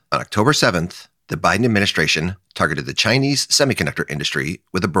On October 7th, the Biden administration targeted the Chinese semiconductor industry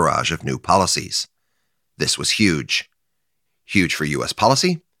with a barrage of new policies. This was huge. Huge for U.S.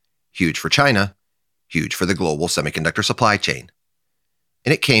 policy, huge for China, huge for the global semiconductor supply chain.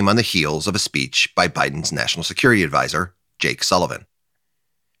 And it came on the heels of a speech by Biden's national security advisor, Jake Sullivan.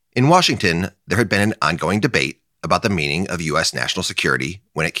 In Washington, there had been an ongoing debate about the meaning of U.S. national security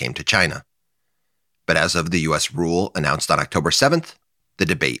when it came to China. But as of the U.S. rule announced on October 7th, the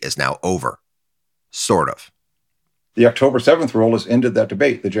debate is now over. Sort of. The October 7th rule has ended that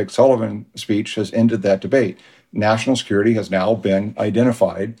debate. The Jake Sullivan speech has ended that debate. National security has now been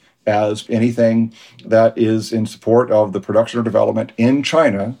identified as anything that is in support of the production or development in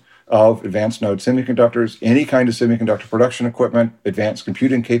China of advanced node semiconductors, any kind of semiconductor production equipment, advanced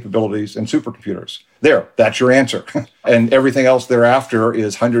computing capabilities, and supercomputers. There, that's your answer. And everything else thereafter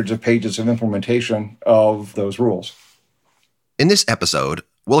is hundreds of pages of implementation of those rules. In this episode,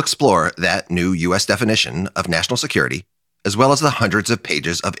 we'll explore that new U.S. definition of national security, as well as the hundreds of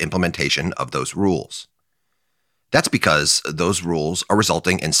pages of implementation of those rules. That's because those rules are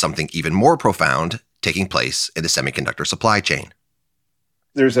resulting in something even more profound taking place in the semiconductor supply chain.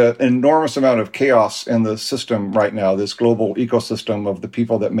 There's an enormous amount of chaos in the system right now, this global ecosystem of the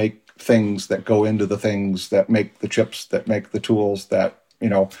people that make things that go into the things that make the chips, that make the tools, that,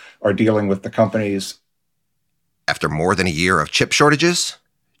 are dealing with the companies. After more than a year of chip shortages,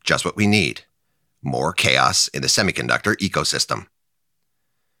 just what we need. More chaos in the semiconductor ecosystem.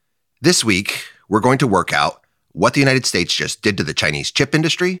 This week, we're going to work out what the United States just did to the Chinese chip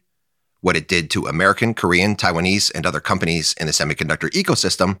industry, what it did to American, Korean, Taiwanese, and other companies in the semiconductor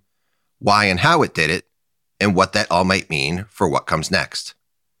ecosystem, why and how it did it, and what that all might mean for what comes next.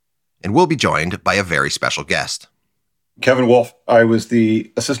 And we'll be joined by a very special guest. Kevin Wolf. I was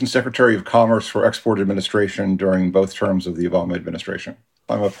the Assistant Secretary of Commerce for Export Administration during both terms of the Obama administration.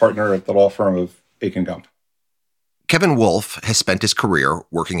 I'm a partner at the law firm of Aiken Gump. Kevin Wolf has spent his career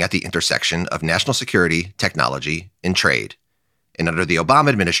working at the intersection of national security, technology, and trade. And under the Obama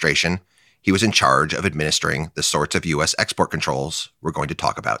administration, he was in charge of administering the sorts of U.S. export controls we're going to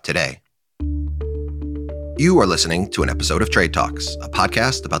talk about today. You are listening to an episode of Trade Talks, a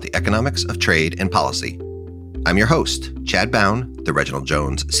podcast about the economics of trade and policy. I'm your host, Chad Bown, the Reginald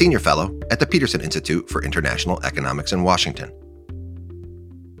Jones Senior Fellow at the Peterson Institute for International Economics in Washington.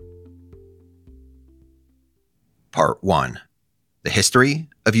 Part 1. The history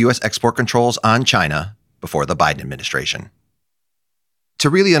of U.S. export controls on China before the Biden administration. To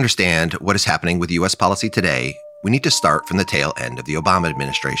really understand what is happening with U.S. policy today, we need to start from the tail end of the Obama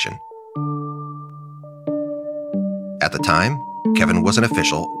administration. At the time, Kevin was an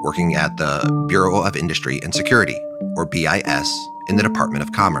official working at the Bureau of Industry and Security, or BIS, in the Department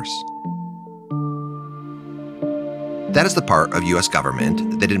of Commerce. That is the part of U.S.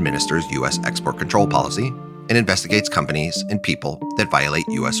 government that administers U.S. export control policy and investigates companies and people that violate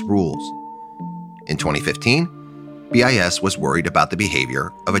U.S. rules. In 2015, BIS was worried about the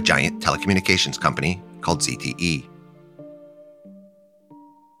behavior of a giant telecommunications company called ZTE.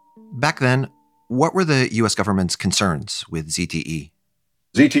 Back then, what were the U.S. government's concerns with ZTE?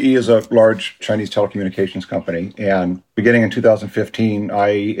 ZTE is a large Chinese telecommunications company, and beginning in 2015, I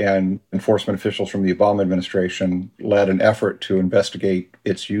and enforcement officials from the Obama administration led an effort to investigate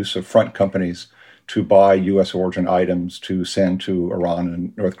its use of front companies to buy U.S. origin items to send to Iran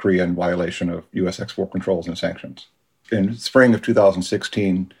and North Korea in violation of U.S. export controls and sanctions. In spring of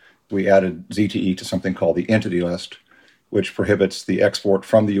 2016, we added ZTE to something called the Entity List, which prohibits the export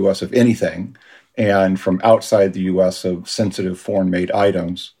from the U.S. of anything and from outside the U.S. of sensitive foreign-made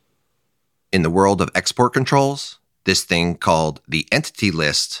items. In the world of export controls, this thing called the Entity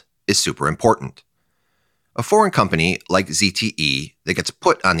List is super important. A foreign company like ZTE that gets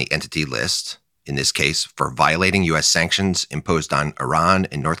put on the Entity List, in this case for violating U.S. sanctions imposed on Iran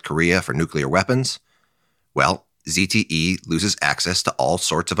and North Korea for nuclear weapons, well, ZTE loses access to all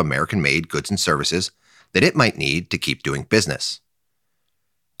sorts of American-made goods and services that it might need to keep doing business.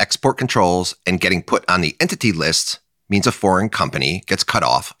 Export controls and getting put on the Entity List means a foreign company gets cut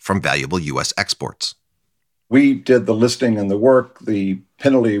off from valuable U.S. exports. We did the listing and the work. The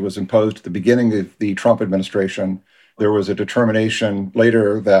penalty was imposed at the beginning of the Trump administration. There was a determination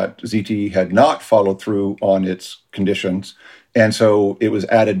later that ZTE had not followed through on its conditions, and so it was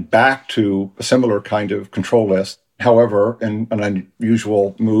added back to a similar kind of control list. However, in an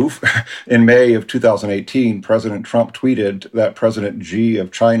unusual move, in May of 2018, President Trump tweeted that President Xi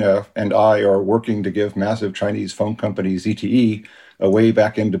of China and I are working to give massive Chinese phone company ZTE a way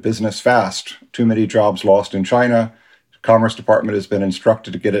back into business fast. Too many jobs lost in China. Commerce Department has been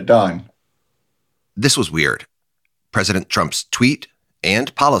instructed to get it done. This was weird. President Trump's tweet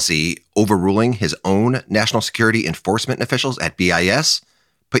and policy overruling his own national security enforcement officials at BIS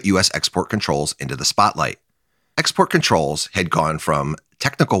put U.S. export controls into the spotlight. Export controls had gone from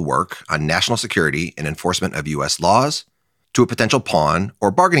technical work on national security and enforcement of U.S. laws to a potential pawn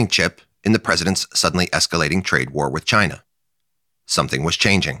or bargaining chip in the president's suddenly escalating trade war with China. Something was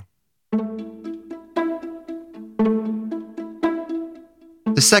changing.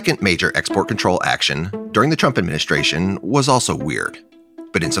 The second major export control action during the Trump administration was also weird,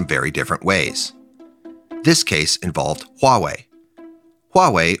 but in some very different ways. This case involved Huawei.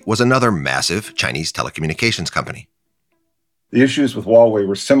 Huawei was another massive Chinese telecommunications company. The issues with Huawei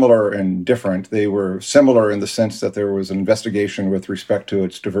were similar and different. They were similar in the sense that there was an investigation with respect to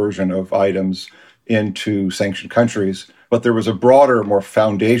its diversion of items into sanctioned countries, but there was a broader, more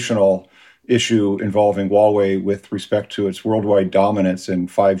foundational issue involving Huawei with respect to its worldwide dominance in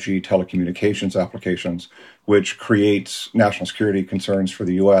 5G telecommunications applications, which creates national security concerns for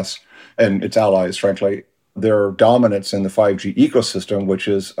the U.S. and its allies, frankly. Their dominance in the 5G ecosystem, which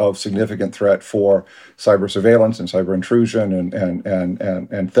is of significant threat for cyber surveillance and cyber intrusion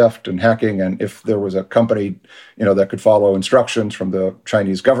and theft and hacking. And if there was a company, that could follow instructions from the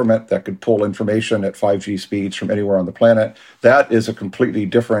Chinese government, that could pull information at 5G speeds from anywhere on the planet, that is a completely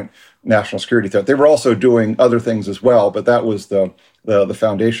different national security threat. They were also doing other things as well, but that was the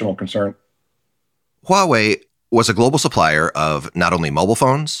foundational concern. Huawei was a global supplier of not only mobile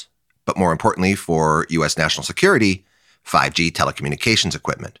phones, but more importantly for U.S. national security, 5G telecommunications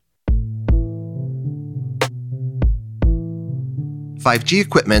equipment. 5G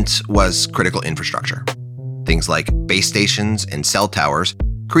equipment was critical infrastructure. Things like base stations and cell towers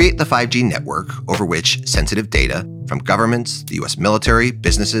create the 5G network over which sensitive data from governments, the U.S. military,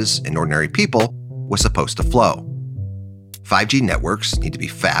 businesses, and ordinary people was supposed to flow. 5G networks need to be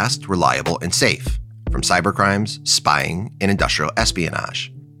fast, reliable, and safe from cybercrimes, spying, and industrial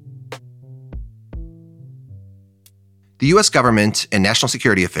espionage. The U.S. government and national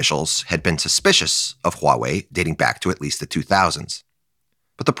security officials had been suspicious of Huawei dating back to at least the 2000s.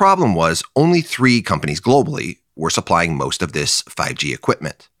 But the problem was only 3 companies globally were supplying most of this 5G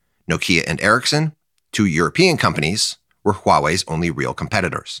equipment. Nokia and Ericsson, 2 European companies, were Huawei's only real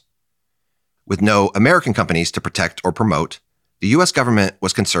competitors. With no American companies to protect or promote, the U.S. government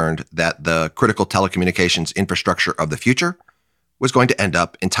was concerned that the critical telecommunications infrastructure of the future was going to end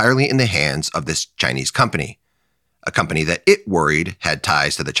up entirely in the hands of this Chinese company, a company that it worried had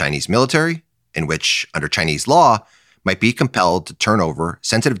ties to the Chinese military, and which, under Chinese law, might be compelled to turn over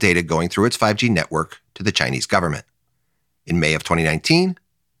sensitive data going through its 5G network to the Chinese government. In May of 2019,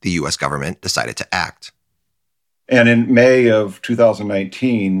 the U.S. government decided to act. And in May of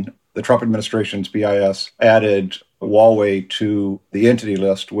 2019, the Trump administration's BIS added Huawei to the entity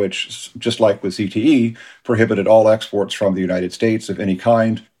list, which, just like with ZTE, prohibited all exports from the United States of any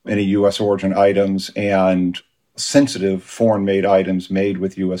kind, any U.S. origin items, and sensitive foreign-made items made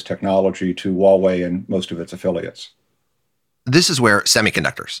with U.S. technology to Huawei and most of its affiliates. This is where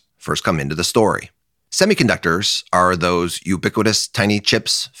semiconductors first come into the story. Semiconductors are those ubiquitous tiny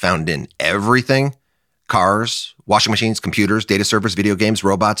chips found in everything: cars, washing machines, computers, data servers, video games,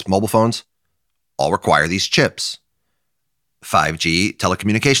 robots, mobile phones. All require these chips. 5G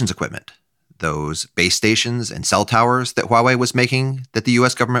telecommunications equipment, those base stations and cell towers that Huawei was making that the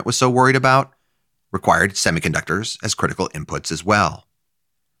U.S. government was so worried about, required semiconductors as critical inputs as well.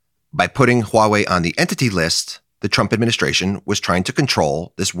 By putting Huawei on the entity list, the Trump administration was trying to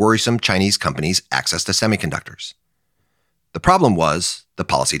control this worrisome Chinese company's access to semiconductors. The problem was the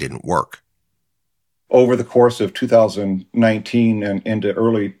policy didn't work. Over the course of 2019 and into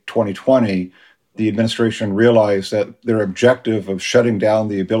early 2020, the administration realized that their objective of shutting down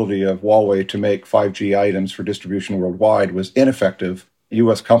the ability of Huawei to make 5G items for distribution worldwide was ineffective.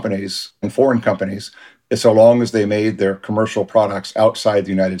 U.S. companies and foreign companies, so long as they made their commercial products outside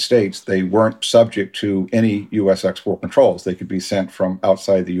the United States, they weren't subject to any U.S. export controls. They could be sent from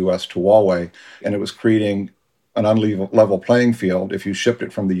outside the U.S. to Huawei, and it was creating an unlevel playing field. If you shipped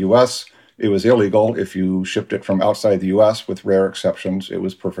it from the U.S., it was illegal. If you shipped it from outside the U.S., with rare exceptions, it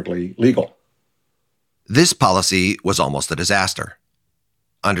was perfectly legal. This policy was almost a disaster.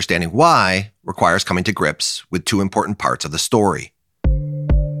 Understanding why requires coming to grips with 2 important parts of the story.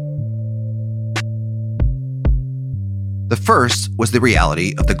 The first was the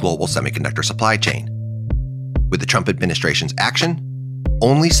reality of the global semiconductor supply chain. With the Trump administration's action,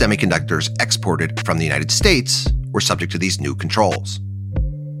 only semiconductors exported from the United States were subject to these new controls.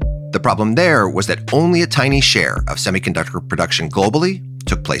 The problem there was that only a tiny share of semiconductor production globally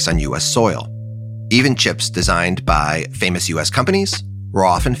took place on U.S. soil. Even chips designed by famous U.S. companies were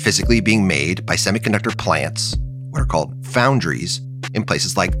often physically being made by semiconductor plants, what are called foundries, in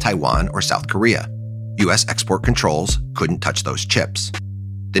places like Taiwan or South Korea. U.S. export controls couldn't touch those chips.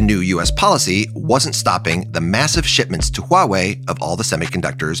 The new U.S. policy wasn't stopping the massive shipments to Huawei of all the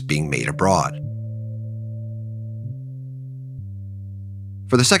semiconductors being made abroad.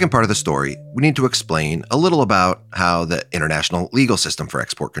 For the second part of the story, we need to explain a little about how the international legal system for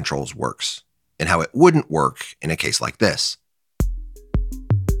export controls works, and how it wouldn't work in a case like this.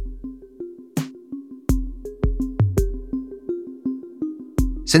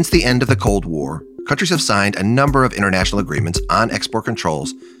 Since the end of the Cold War, countries have signed a number of international agreements on export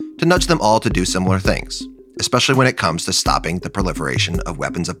controls to nudge them all to do similar things, especially when it comes to stopping the proliferation of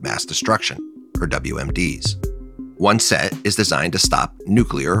weapons of mass destruction, or WMDs. One set is designed to stop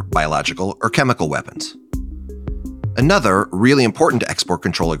nuclear, biological, or chemical weapons. Another really important export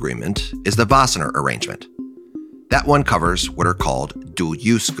control agreement is the Wassenaar Arrangement. That one covers what are called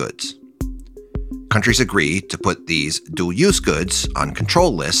dual-use goods. Countries agree to put these dual-use goods on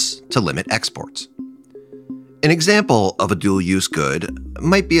control lists to limit exports. An example of a dual-use good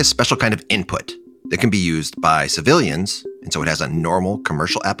might be a special kind of input that can be used by civilians, and so it has a normal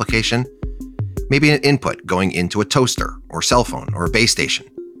commercial application, maybe an input going into a toaster or cell phone or a base station.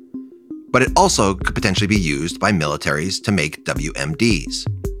 But it also could potentially be used by militaries to make WMDs.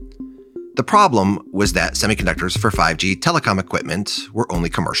 The problem was that semiconductors for 5G telecom equipment were only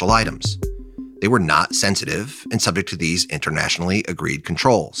commercial items. They were not sensitive and subject to these internationally agreed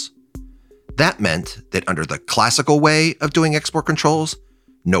controls. That meant that under the classical way of doing export controls,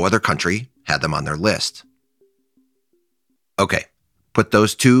 no other country had them on their list. Okay, put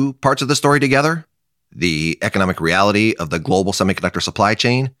those two parts of the story together, the economic reality of the global semiconductor supply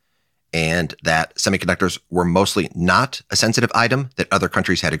chain, and that semiconductors were mostly not a sensitive item that other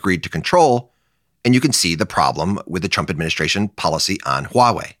countries had agreed to control, and you can see the problem with the Trump administration policy on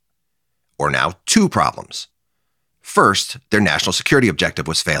Huawei. Or now two problems. First, their national security objective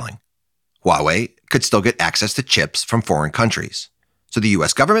was failing. Huawei could still get access to chips from foreign countries, so the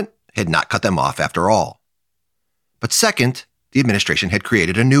U.S. government had not cut them off after all. But second, the administration had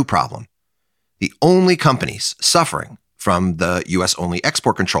created a new problem. The only companies suffering from the U.S.-only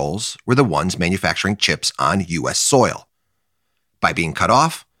export controls were the ones manufacturing chips on U.S. soil. By being cut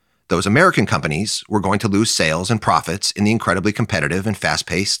off, those American companies were going to lose sales and profits in the incredibly competitive and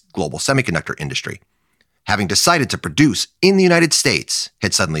fast-paced global semiconductor industry. Having decided to produce in the United States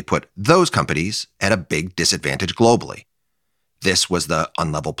had suddenly put those companies at a big disadvantage globally. This was the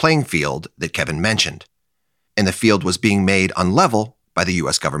unlevel playing field that Kevin mentioned, and the field was being made unlevel by the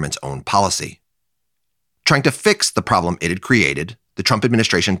U.S. government's own policy. Trying to fix the problem it had created, the Trump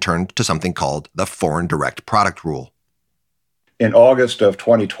administration turned to something called the Foreign Direct Product Rule. In August of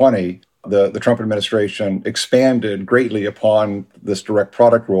 2020, the Trump administration expanded greatly upon this direct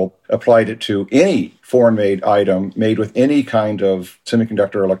product rule, applied it to any foreign-made item made with any kind of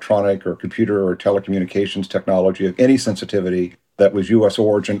semiconductor, electronic, or computer or telecommunications technology of any sensitivity that was U.S.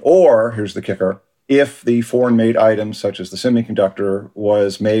 origin, or, here's the kicker, if the foreign-made item, such as the semiconductor,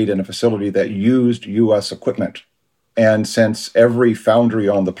 was made in a facility that used U.S. equipment. And since every foundry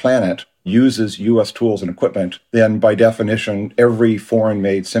on the planet uses U.S. tools and equipment, then by definition, every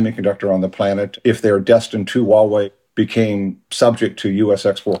foreign-made semiconductor on the planet, if they're destined to Huawei, became subject to U.S.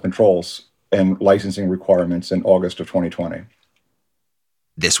 export controls and licensing requirements in August of 2020.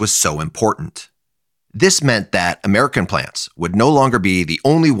 This was so important. This meant that American plants would no longer be the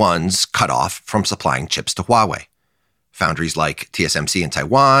only ones cut off from supplying chips to Huawei. Foundries like TSMC in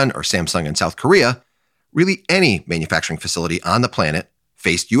Taiwan or Samsung in South Korea, really any manufacturing facility on the planet,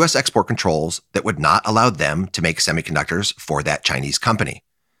 faced U.S. export controls that would not allow them to make semiconductors for that Chinese company.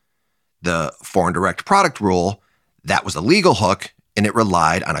 The Foreign Direct Product Rule, that was the legal hook, and it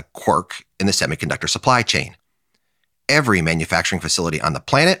relied on a quirk in the semiconductor supply chain. Every manufacturing facility on the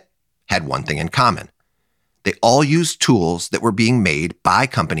planet had one thing in common. They all used tools that were being made by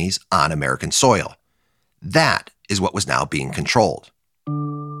companies on American soil. That is what was now being controlled.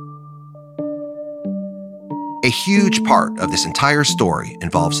 A huge part of this entire story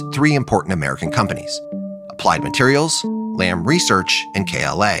involves three important American companies: Applied Materials, Lam Research, and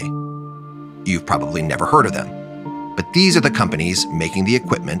KLA. You've probably never heard of them, but these are the companies making the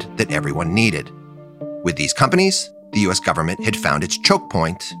equipment that everyone needed. With these companies, the U.S. government had found its choke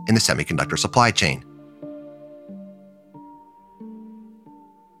point in the semiconductor supply chain.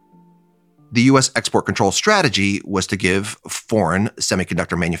 The U.S. export control strategy was to give foreign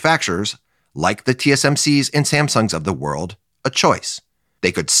semiconductor manufacturers, like the TSMCs and Samsungs of the world, a choice.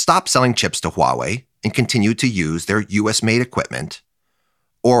 They could stop selling chips to Huawei and continue to use their U.S.-made equipment,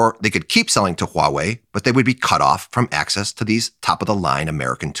 or they could keep selling to Huawei, but they would be cut off from access to these top-of-the-line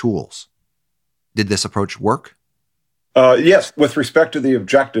American tools. Did this approach work? Yes, with respect to the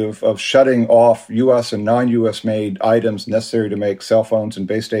objective of shutting off U.S. and non-U.S. made items necessary to make cell phones and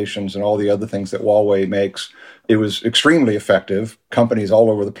base stations and all the other things that Huawei makes, it was extremely effective. Companies all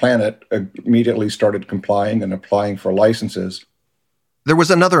over the planet immediately started complying and applying for licenses. There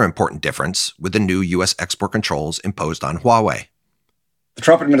was another important difference with the new U.S. export controls imposed on Huawei. The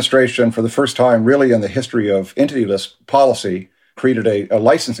Trump administration, for the first time really in the history of entity-less policy, created a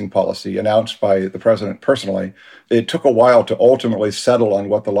licensing policy announced by the president personally. It took a while to ultimately settle on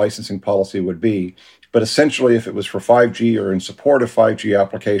what the licensing policy would be. But essentially, if it was for 5G or in support of 5G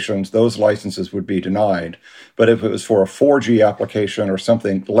applications, those licenses would be denied. But if it was for a 4G application or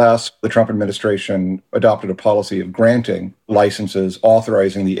something less, the Trump administration adopted a policy of granting licenses,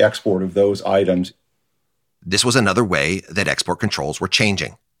 authorizing the export of those items. This was another way that export controls were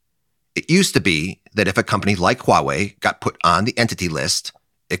changing. It used to be that if a company like Huawei got put on the entity list,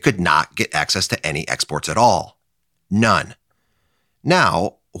 it could not get access to any exports at all. None.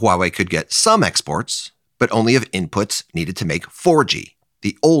 Now, Huawei could get some exports, but only of inputs needed to make 4G,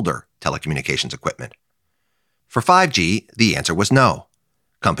 the older telecommunications equipment. For 5G, the answer was no.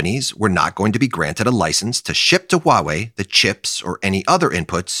 Companies were not going to be granted a license to ship to Huawei the chips or any other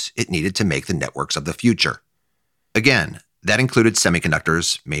inputs it needed to make the networks of the future. Again, that included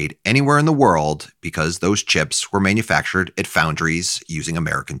semiconductors made anywhere in the world because those chips were manufactured at foundries using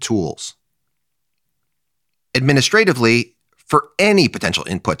American tools. Administratively, for any potential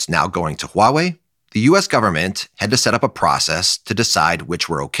inputs now going to Huawei, the U.S. government had to set up a process to decide which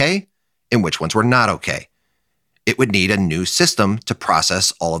were okay and which ones were not okay. It would need a new system to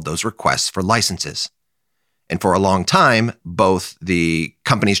process all of those requests for licenses. And for a long time, both the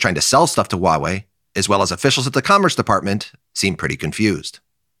companies trying to sell stuff to Huawei as well as officials at the Commerce Department seemed pretty confused.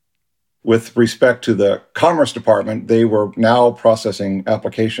 With respect to the Commerce Department, they were now processing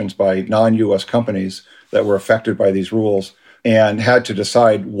applications by non-U.S. companies that were affected by these rules and had to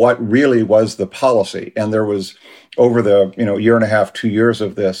decide what really was the policy. And there was, over the year and a half, 2 years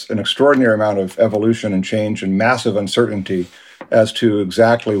of this, an extraordinary amount of evolution and change and massive uncertainty as to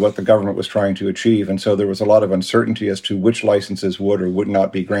exactly what the government was trying to achieve. And so there was a lot of uncertainty as to which licenses would or would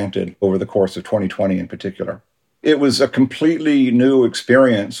not be granted over the course of 2020 in particular. It was a completely new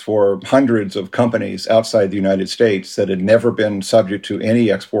experience for hundreds of companies outside the United States that had never been subject to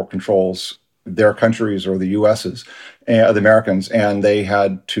any export controls, their countries or the U.S.'s, the Americans, and they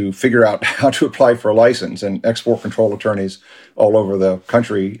had to figure out how to apply for a license. And export control attorneys all over the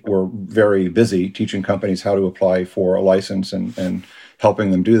country were very busy teaching companies how to apply for a license and helping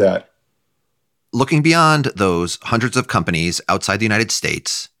them do that. Looking beyond those hundreds of companies outside the United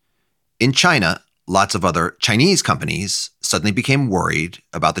States, in China, lots of other Chinese companies suddenly became worried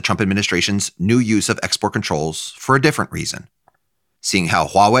about the Trump administration's new use of export controls for a different reason. Seeing how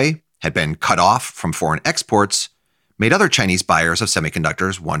Huawei had been cut off from foreign exports made other Chinese buyers of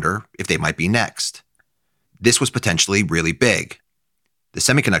semiconductors wonder if they might be next. This was potentially really big. The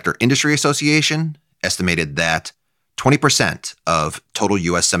Semiconductor Industry Association estimated that 20% of total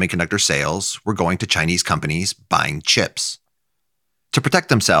U.S. semiconductor sales were going to Chinese companies buying chips. To protect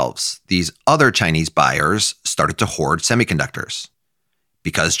themselves, these other Chinese buyers started to hoard semiconductors.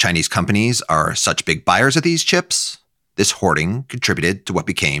 Because Chinese companies are such big buyers of these chips, this hoarding contributed to what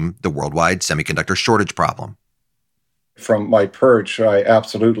became the worldwide semiconductor shortage problem. From my perch, I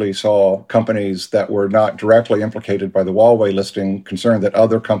absolutely saw companies that were not directly implicated by the Huawei listing, concerned that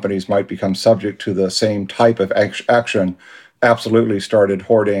other companies might become subject to the same type of action, absolutely started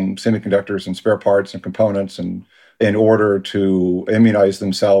hoarding semiconductors and spare parts and components and in order to immunize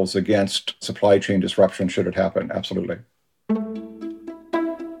themselves against supply chain disruption should it happen. Absolutely.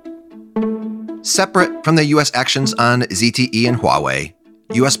 Separate from the U.S. actions on ZTE and Huawei,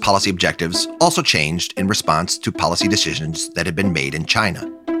 U.S. policy objectives also changed in response to policy decisions that had been made in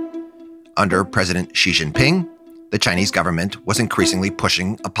China. Under President Xi Jinping, the Chinese government was increasingly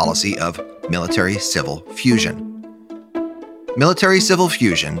pushing a policy of military-civil fusion. Military-civil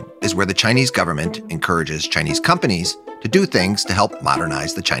fusion is where the Chinese government encourages Chinese companies to do things to help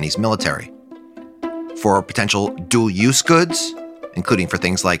modernize the Chinese military. For potential dual-use goods, including for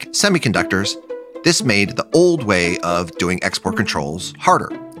things like semiconductors, this made the old way of doing export controls harder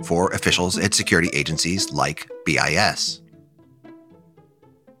for officials at security agencies like BIS.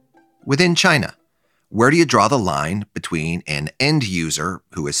 Within China, where do you draw the line between an end user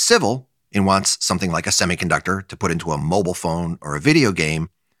who is civil and wants something like a semiconductor to put into a mobile phone or a video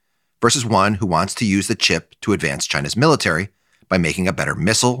game versus one who wants to use the chip to advance China's military by making a better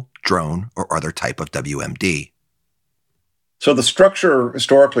missile, drone, or other type of WMD? So the structure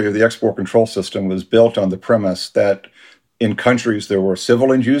historically of the export control system was built on the premise that In countries, there were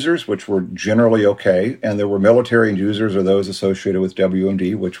civil end users, which were generally okay, and there were military end users or those associated with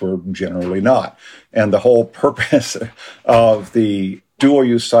WMD, which were generally not. And the whole purpose of the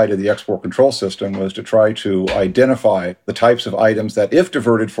dual-use side of the export control system was to try to identify the types of items that, if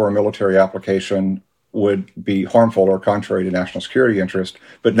diverted for a military application, would be harmful or contrary to national security interest,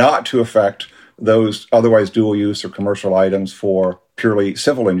 but not to affect those otherwise dual-use or commercial items for purely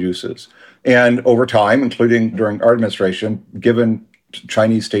civil end uses. And over time, including during our administration, given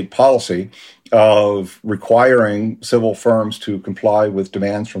Chinese state policy of requiring civil firms to comply with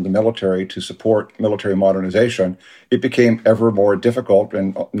demands from the military to support military modernization, it became ever more difficult,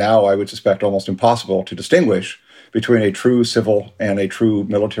 and now I would suspect almost impossible, to distinguish between a true civil and a true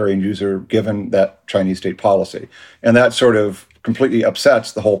military end user given that Chinese state policy. And that sort of completely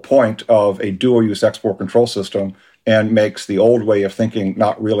upsets the whole point of a dual-use export control system and makes the old way of thinking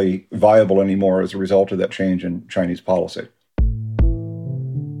not really viable anymore as a result of that change in Chinese policy.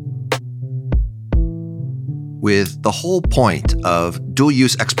 With the whole point of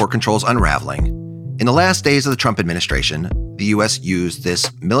dual-use export controls unraveling, in the last days of the Trump administration, the U.S. used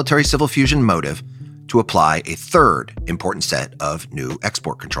this military-civil fusion motive to apply a third important set of new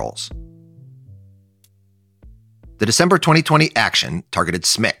export controls. The December 2020 action targeted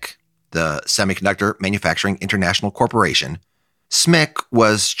SMIC, the Semiconductor Manufacturing International Corporation. SMIC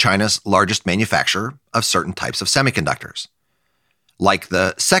was China's largest manufacturer of certain types of semiconductors. Like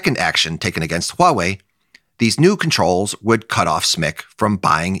the second action taken against Huawei, these new controls would cut off SMIC from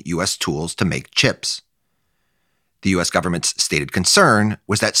buying U.S. tools to make chips. The U.S. government's stated concern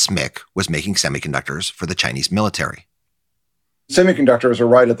was that SMIC was making semiconductors for the Chinese military. Semiconductors are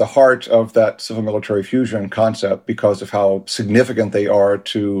right at the heart of that civil-military fusion concept because of how significant they are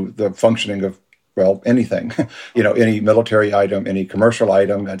to the functioning of, well, anything. Any military item, any commercial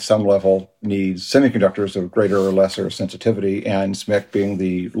item at some level needs semiconductors of greater or lesser sensitivity, and SMIC being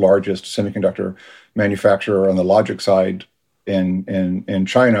the largest semiconductor manufacturer on the logic side in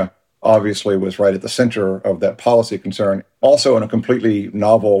China obviously was right at the center of that policy concern. Also, in a completely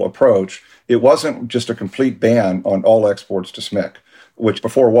novel approach, it wasn't just a complete ban on all exports to SMIC, which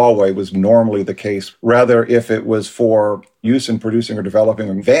before Huawei was normally the case. Rather, if it was for use in producing or developing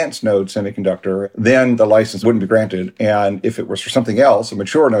an advanced node semiconductor, then the license wouldn't be granted. And if it was for something else, a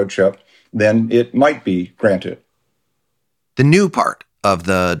mature node chip, then it might be granted. The new part of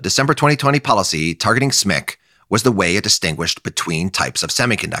the December 2020 policy targeting SMIC was the way it distinguished between types of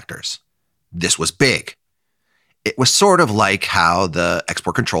semiconductors. This was big. It was sort of like how the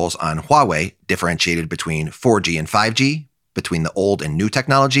export controls on Huawei differentiated between 4G and 5G, between the old and new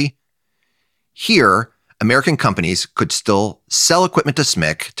technology. Here, American companies could still sell equipment to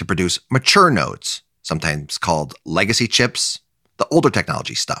SMIC to produce mature nodes, sometimes called legacy chips, the older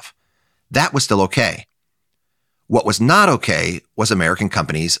technology stuff. That was still okay. What was not okay was American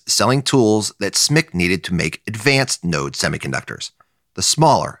companies selling tools that SMIC needed to make advanced node semiconductors, the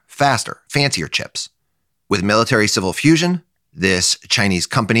smaller, faster, fancier chips. With military-civil fusion, this Chinese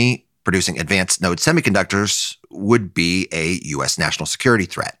company producing advanced node semiconductors would be a U.S. national security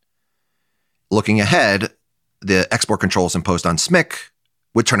threat. Looking ahead, the export controls imposed on SMIC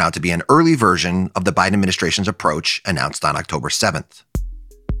would turn out to be an early version of the Biden administration's approach announced on October 7th.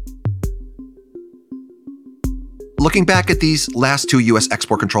 Looking back at these last two U.S.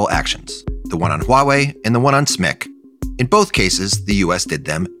 export control actions, the one on Huawei and the one on SMIC, in both cases, the U.S. did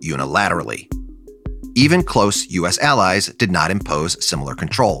them unilaterally. Even close U.S. allies did not impose similar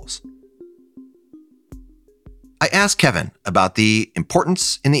controls. I asked Kevin about the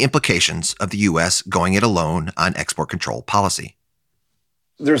importance and the implications of the U.S. going it alone on export control policy.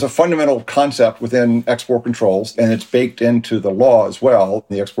 There's a fundamental concept within export controls, and it's baked into the law as well,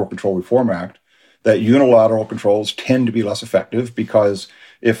 the Export Control Reform Act, that unilateral controls tend to be less effective because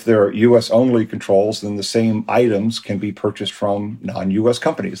if they're U.S.-only controls, then the same items can be purchased from non-U.S.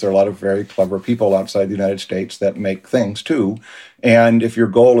 companies. There are a lot of very clever people outside the United States that make things too. And if your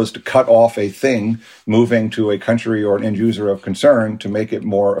goal is to cut off a thing moving to a country or an end user of concern to make it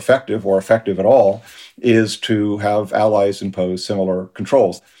more effective or effective at all, is to have allies impose similar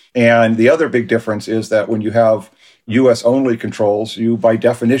controls. And the other big difference is that when you have U.S.-only controls, you by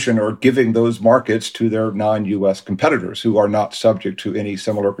definition are giving those markets to their non-U.S. competitors who are not subject to any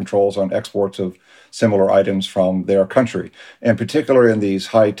similar controls on exports of similar items from their country. And particularly in these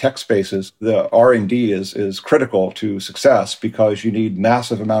high-tech spaces, the R&D is critical to success because you need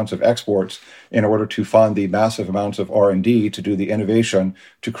massive amounts of exports in order to fund the massive amounts of R&D to do the innovation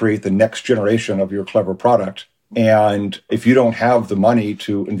to create the next generation of your clever product. And if you don't have the money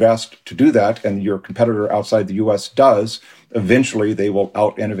to invest to do that, and your competitor outside the US does, eventually they will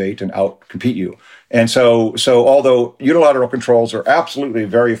out-innovate and out-compete you. And so although unilateral controls are absolutely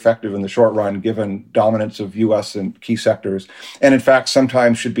very effective in the short run, given dominance of US in key sectors, and in fact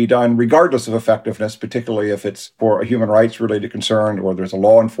sometimes should be done regardless of effectiveness, particularly if it's for a human rights related concern or there's a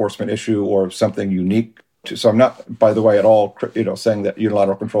law enforcement issue or something unique. So I'm not, by the way, at all, saying that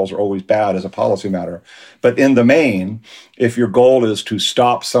unilateral controls are always bad as a policy matter. But in the main, if your goal is to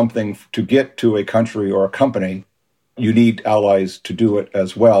stop something to get to a country or a company, you need allies to do it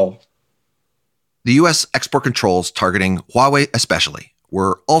as well. The U.S. export controls targeting Huawei especially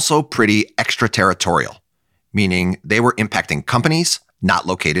were also pretty extraterritorial, meaning they were impacting companies not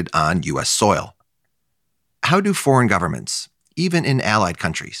located on U.S. soil. How do foreign governments, even in allied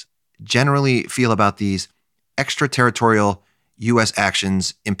countries, generally feel about these extraterritorial U.S.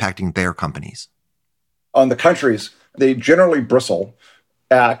 actions impacting their companies? On the countries, they generally bristle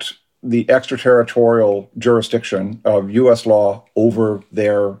at the extraterritorial jurisdiction of U.S. law over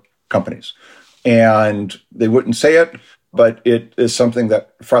their companies. And they wouldn't say it, but it is something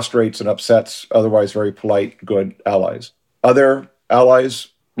that frustrates and upsets otherwise very polite, good allies. Other allies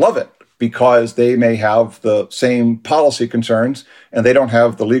love it because they may have the same policy concerns and they don't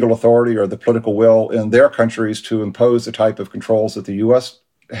have the legal authority or the political will in their countries to impose the type of controls that the U.S.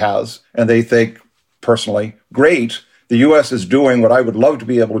 has. And they think, personally, great, the U.S. is doing what I would love to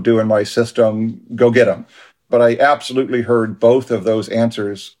be able to do in my system, go get them. But I absolutely heard both of those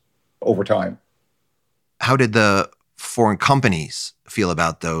answers over time. How did the foreign companies feel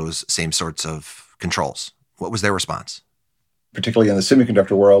about those same sorts of controls? What was their response? Particularly in the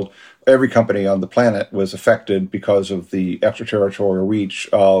semiconductor world, every company on the planet was affected because of the extraterritorial reach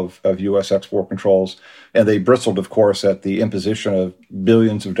of U.S. export controls. And they bristled, of course, at the imposition of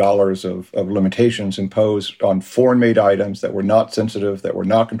billions of dollars of limitations imposed on foreign-made items that were not sensitive, that were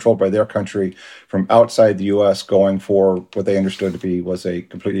not controlled by their country, from outside the U.S. going for what they understood to be was a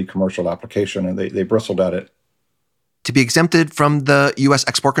completely commercial application. And they bristled at it. To be exempted from the U.S.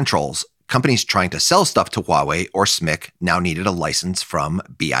 export controls, companies trying to sell stuff to Huawei or SMIC now needed a license from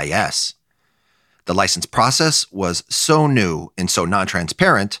BIS. The license process was so new and so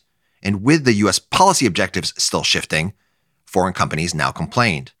non-transparent, and with the U.S. policy objectives still shifting, foreign companies now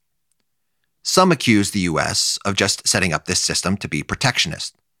complained. Some accused the U.S. of just setting up this system to be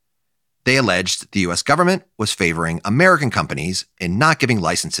protectionist. They alleged the U.S. government was favoring American companies in not giving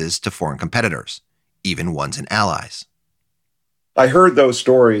licenses to foreign competitors, even ones in allies. I heard those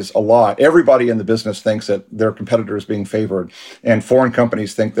stories a lot. Everybody in the business thinks that their competitor is being favored, and foreign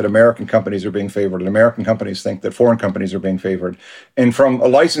companies think that American companies are being favored, and American companies think that foreign companies are being favored. And from a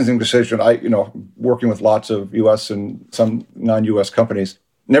licensing decision, working with lots of U.S. and some non-U.S. companies,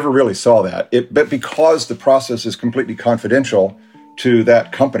 never really saw that. But because the process is completely confidential to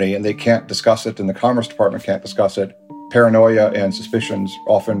that company, and they can't discuss it, and the Commerce Department can't discuss it, paranoia and suspicions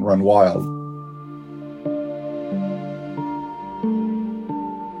often run wild.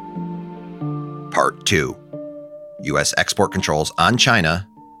 Part 2. U.S. export controls on China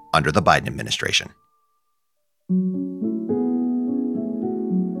under the Biden administration.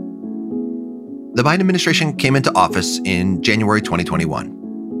 The Biden administration came into office in January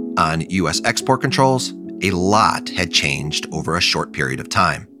 2021. On U.S. export controls, a lot had changed over a short period of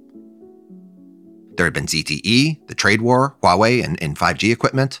time. There had been ZTE, the trade war, Huawei, and 5G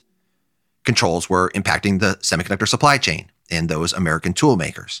equipment. Controls were impacting the semiconductor supply chain and those American tool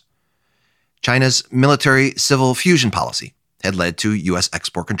makers. China's military-civil fusion policy had led to U.S.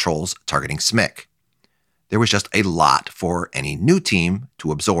 export controls targeting SMIC. There was just a lot for any new team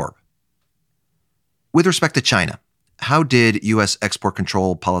to absorb. With respect to China, how did U.S. export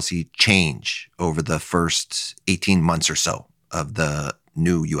control policy change over the first 18 months or so of the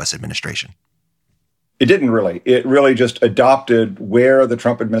new U.S. administration? It didn't really. It really just adopted where the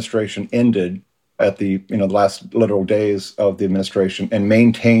Trump administration ended at the last literal days of the administration and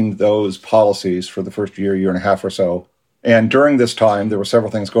maintained those policies for the first year and a half or so. And during this time, there were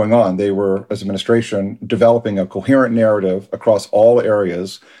several things going on. They were, as administration, developing a coherent narrative across all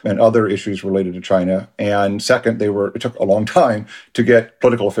areas and other issues related to China. And second, it took a long time to get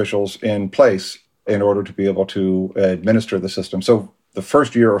political officials in place in order to be able to administer the system. So the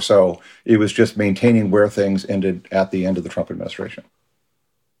first year or so, it was just maintaining where things ended at the end of the Trump administration.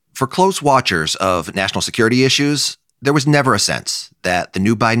 For close watchers of national security issues, there was never a sense that the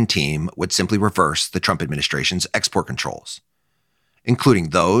new Biden team would simply reverse the Trump administration's export controls, including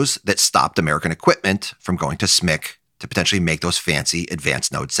those that stopped American equipment from going to SMIC to potentially make those fancy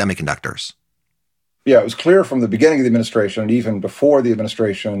advanced node semiconductors. Yeah, it was clear from the beginning of the administration, and even before the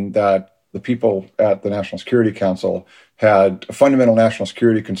administration, that The people at the National Security Council had fundamental national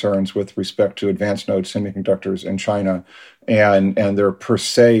security concerns with respect to advanced node semiconductors in China and their per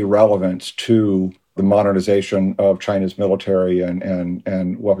se relevance to the modernization of China's military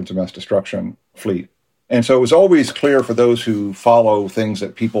and weapons of mass destruction fleet. And so it was always clear for those who follow things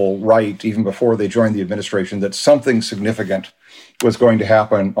that people write, even before they joined the administration, that something significant was going to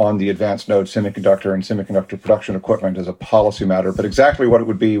happen on the advanced node semiconductor and semiconductor production equipment as a policy matter. But exactly what it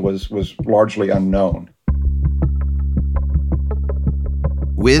would be was largely unknown.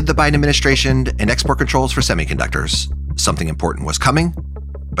 With the Biden administration and export controls for semiconductors, something important was coming,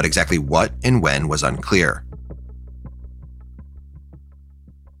 but exactly what and when was unclear.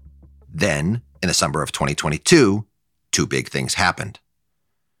 Then, in the summer of 2022, two big things happened.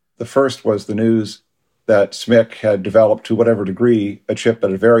 The first was the news that SMIC had developed, to whatever degree, a chip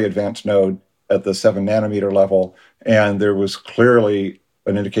at a very advanced node at the 7 nanometer level, and there was clearly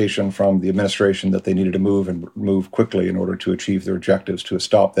an indication from the administration that they needed to move quickly in order to achieve their objectives, to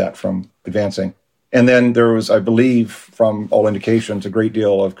stop that from advancing. And then there was, I believe, from all indications, a great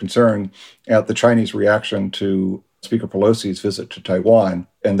deal of concern at the Chinese reaction to Speaker Pelosi's visit to Taiwan,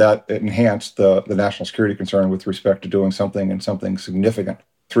 and that enhanced the national security concern with respect to doing something significant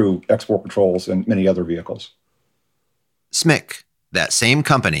through export controls and many other vehicles. SMIC, that same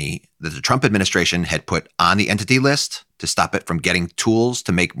company that the Trump administration had put on the entity list to stop it from getting tools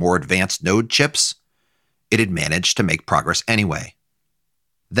to make more advanced node chips, it had managed to make progress anyway.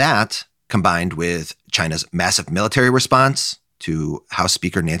 That, combined with China's massive military response to House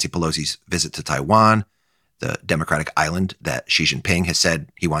Speaker Nancy Pelosi's visit to Taiwan, the democratic island that Xi Jinping has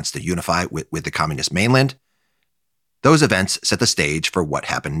said he wants to unify with the communist mainland, those events set the stage for what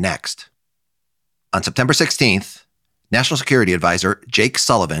happened next. On September 16th, National Security Advisor Jake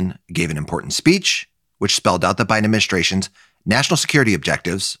Sullivan gave an important speech which spelled out the Biden administration's national security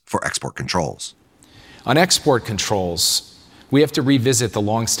objectives for export controls. On export controls, we have to revisit the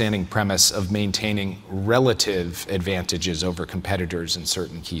longstanding premise of maintaining relative advantages over competitors in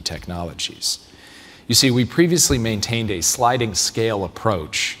certain key technologies. You see, we previously maintained a sliding scale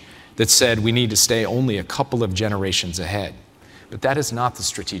approach that said we need to stay only a couple of generations ahead. But that is not the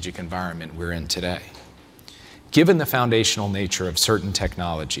strategic environment we're in today. Given the foundational nature of certain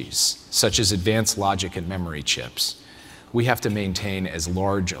technologies, such as advanced logic and memory chips, we have to maintain as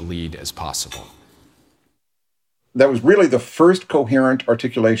large a lead as possible. That was really the first coherent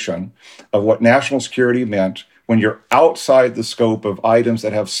articulation of what national security meant when you're outside the scope of items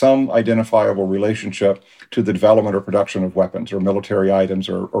that have some identifiable relationship to the development or production of weapons or military items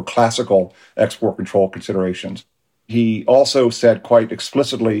or classical export control considerations. He also said quite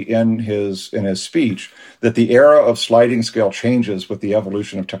explicitly in his speech that the era of sliding scale changes with the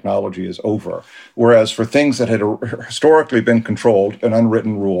evolution of technology is over. Whereas for things that had historically been controlled, an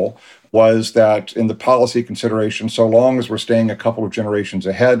unwritten rule was that in the policy consideration, so long as we're staying a couple of generations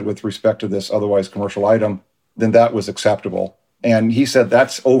ahead with respect to this otherwise commercial item, then that was acceptable. And he said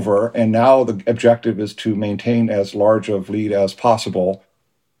that's over, and now the objective is to maintain as large of lead as possible.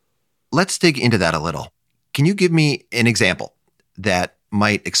 Let's dig into that a little. Can you give me an example that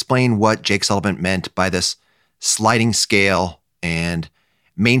might explain what Jake Sullivan meant by this sliding scale and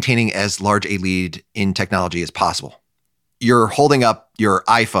maintaining as large a lead in technology as possible? You're holding up your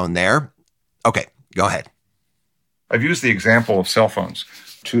iPhone there. Okay, go ahead. I've used the example of cell phones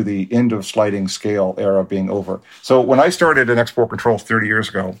to the end of sliding scale era being over. So when I started in export controls 30 years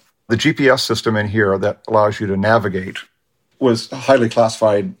ago, the GPS system in here that allows you to navigate was highly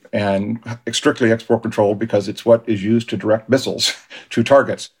classified and strictly export controlled because it's what is used to direct missiles to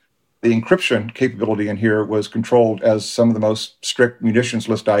targets. The encryption capability in here was controlled as some of the most strict munitions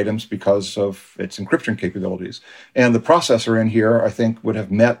list items because of its encryption capabilities. And the processor in here, I think, would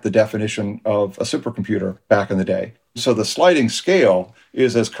have met the definition of a supercomputer back in the day. So the sliding scale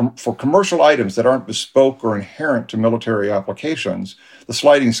is for commercial items that aren't bespoke or inherent to military applications, the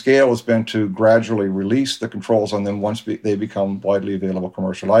sliding scale has been to gradually release the controls on them once they become widely available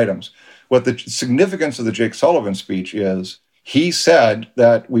commercial items. What the significance of the Jake Sullivan speech is, he said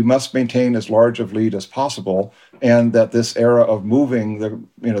that we must maintain as large of lead as possible, and that this era of moving the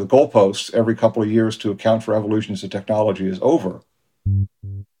goalposts every couple of years to account for evolutions of technology is over.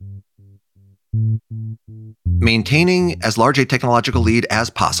 Maintaining as large a technological lead as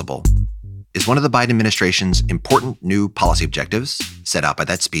possible is one of the Biden administration's important new policy objectives set out by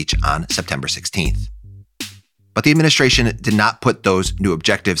that speech on September 16th. But the administration did not put those new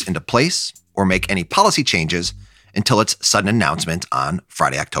objectives into place or make any policy changes until its sudden announcement on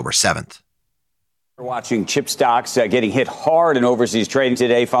Friday, October 7th. We're watching chip stocks getting hit hard in overseas trading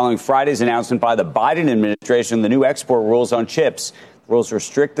today following Friday's announcement by the Biden administration the new export rules on chips. rules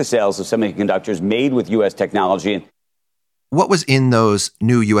restrict the sales of semiconductors made with U.S. technology. What was in those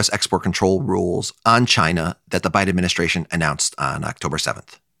new U.S. export control rules on China that the Biden administration announced on October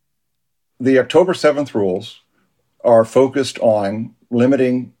 7th? The October 7th rules are focused on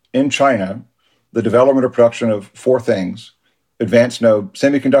limiting in China the development or production of four things: advanced node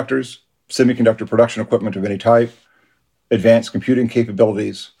semiconductors, semiconductor production equipment of any type, advanced computing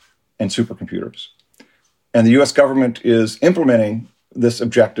capabilities, and supercomputers. And the U.S. government is implementing this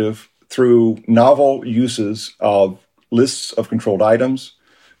objective through novel uses of lists of controlled items,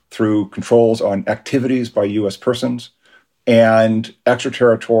 through controls on activities by U.S. persons, and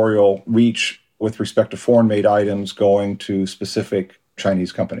extraterritorial reach with respect to foreign-made items going to specific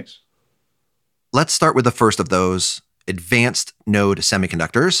Chinese companies. Let's start with the first of those, advanced node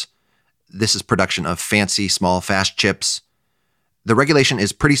semiconductors. This is production of fancy, small, fast chips. The regulation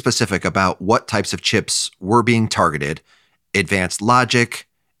is pretty specific about what types of chips were being targeted: advanced logic,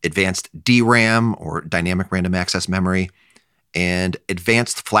 advanced DRAM or dynamic random access memory, and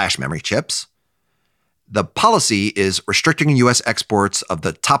advanced flash memory chips. The policy is restricting U.S. exports of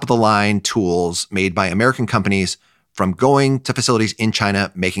the top-of-the-line tools made by American companies from going to facilities in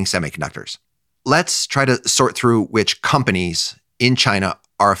China making semiconductors. Let's try to sort through which companies in China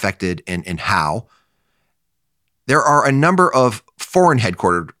are affected and how. There are a number of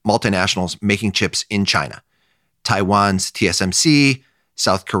foreign-headquartered multinationals making chips in China: Taiwan's TSMC,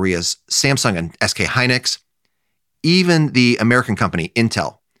 South Korea's Samsung and SK Hynix. Even the American company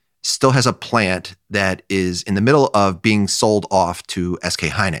Intel still has a plant that is in the middle of being sold off to SK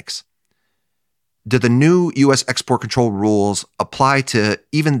Hynix. Do the new U.S. export control rules apply to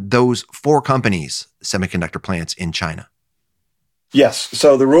even those four companies' semiconductor plants in China? Yes.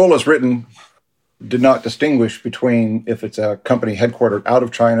 So the rule as written did not distinguish between if it's a company headquartered out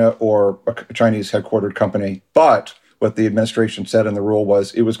of China or a Chinese headquartered company. But what the administration said in the rule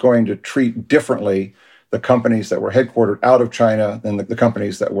was it was going to treat differently the companies that were headquartered out of China than the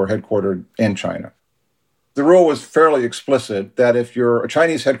companies that were headquartered in China. The rule was fairly explicit that if you're a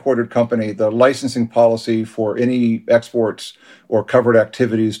Chinese headquartered company, the licensing policy for any exports or covered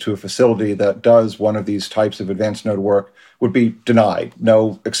activities to a facility that does one of these types of advanced node work would be denied,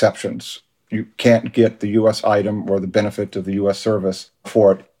 no exceptions. You can't get the U.S. item or the benefit of the U.S. service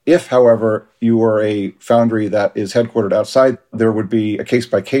for it. If, however, you were a foundry that is headquartered outside, there would be a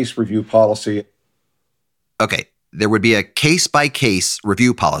case-by-case review policy. Okay, there would be a case-by-case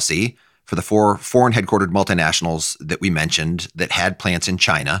review policy for the four foreign headquartered multinationals that we mentioned that had plants in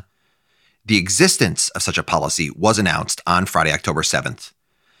China. The existence of such a policy was announced on Friday, October 7th.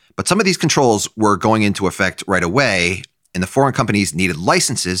 But some of these controls were going into effect right away, and the foreign companies needed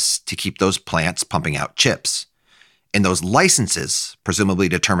licenses to keep those plants pumping out chips. And those licenses, presumably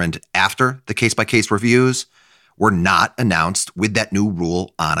determined after the case-by-case reviews, were not announced with that new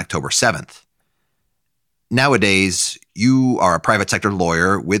rule on October 7th. Nowadays, you are a private sector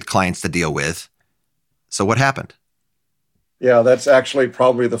lawyer with clients to deal with. So what happened? Yeah, that's actually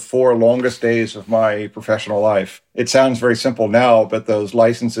probably the 4 longest days of my professional life. It sounds very simple now, but those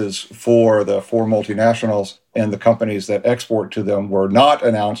licenses for the 4 multinationals and the companies that export to them were not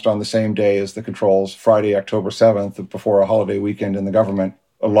announced on the same day as the controls, Friday, October 7th, before a holiday weekend in the government.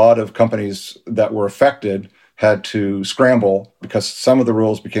 A lot of companies that were affected had to scramble because some of the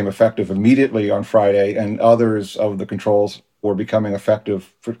rules became effective immediately on Friday and others of the controls were becoming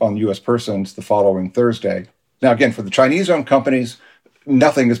effective on U.S. persons the following Thursday. Now, again, for the Chinese-owned companies,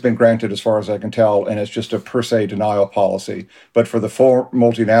 nothing has been granted as far as I can tell, and it's just a per se denial policy. But for the 4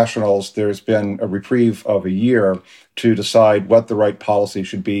 multinationals, there's been a reprieve of a year to decide what the right policy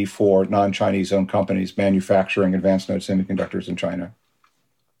should be for non-Chinese-owned companies manufacturing advanced node semiconductors in China.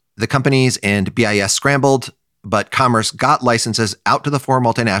 The companies and BIS scrambled, but Commerce got licenses out to the 4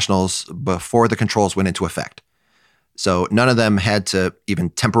 multinationals before the controls went into effect. So none of them had to even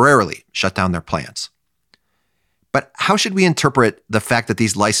temporarily shut down their plants. But how should we interpret the fact that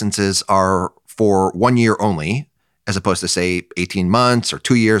these licenses are for 1 year only, as opposed to, say, 18 months or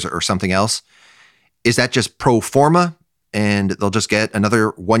 2 years or something else? Is that just pro forma and they'll just get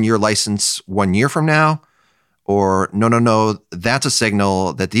another 1-year license 1 year from now? Or no, that's a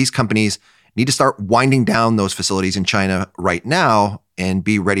signal that these companies need to start winding down those facilities in China right now and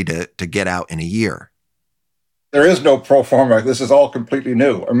be ready to get out in a year? There is no pro forma. This is all completely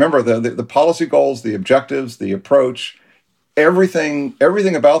new. Remember, the policy goals, the objectives, the approach, everything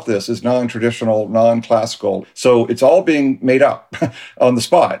about this is non-traditional, non-classical. So it's all being made up on the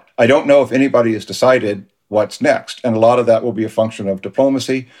spot. I don't know if anybody has decided what's next. And a lot of that will be a function of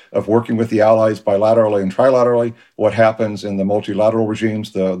diplomacy, of working with the allies bilaterally and trilaterally, what happens in the multilateral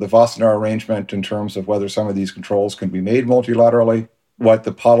regimes, the Wassenaar arrangement in terms of whether some of these controls can be made multilaterally. what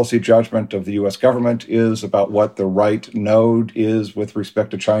the policy judgment of the U.S. government is about what the right node is with respect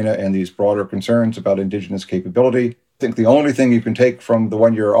to China and these broader concerns about indigenous capability. I think the only thing you can take from the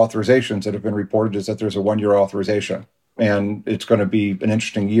one-year authorizations that have been reported is that there's a one-year authorization. And it's going to be an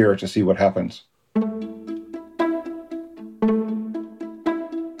interesting year to see what happens.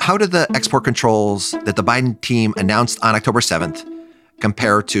 How did the export controls that the Biden team announced on October 7th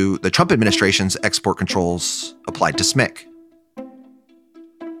compare to the Trump administration's export controls applied to SMIC?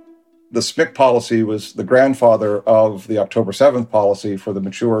 The SMIC policy was the grandfather of the October 7th policy for the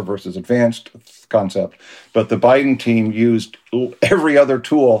mature versus advanced concept. But the Biden team used every other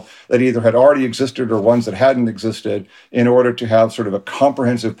tool that either had already existed or ones that hadn't existed in order to have sort of a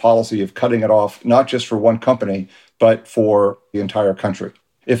comprehensive policy of cutting it off, not just for one company, but for the entire country.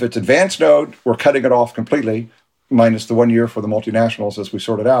 If it's advanced node, we're cutting it off completely, minus the 1 year for the multinationals as we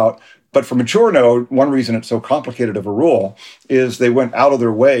sort it out. But for mature node, one reason it's so complicated of a rule is they went out of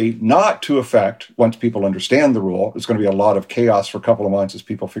their way not to affect, once people understand the rule, there's going to be a lot of chaos for a couple of months as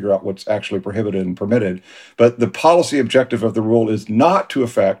people figure out what's actually prohibited and permitted. But the policy objective of the rule is not to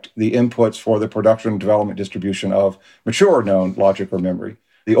affect the inputs for the production, development, distribution of mature node logic or memory,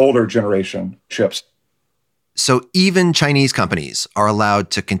 the older generation chips. So even Chinese companies are allowed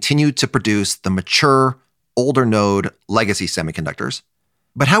to continue to produce the mature, older node legacy semiconductors.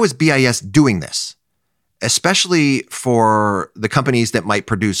 But how is BIS doing this? Especially for the companies that might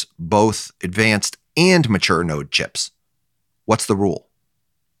produce both advanced and mature node chips. What's the rule?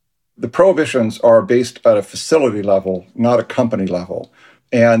 The prohibitions are based at a facility level, not a company level.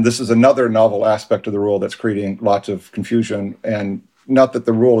 And this is another novel aspect of the rule that's creating lots of confusion. And not that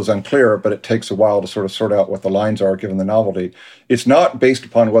the rule is unclear, but it takes a while to sort of sort out what the lines are given the novelty. It's not based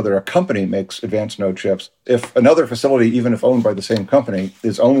upon whether a company makes advanced node chips. If another facility, even if owned by the same company,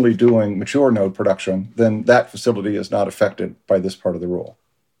 is only doing mature node production, then that facility is not affected by this part of the rule.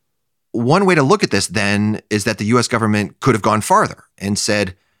 One way to look at this, then, is that the U.S. government could have gone farther and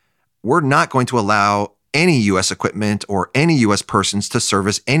said, we're not going to allow any U.S. equipment or any U.S. persons to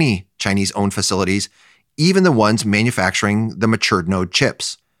service any Chinese-owned facilities, even the ones manufacturing the matured node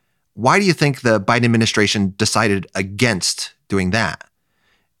chips. Why do you think the Biden administration decided against doing that?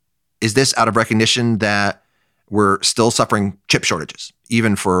 Is this out of recognition that we're still suffering chip shortages,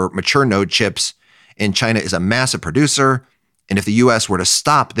 even for mature node chips, and China is a massive producer, and if the U.S. were to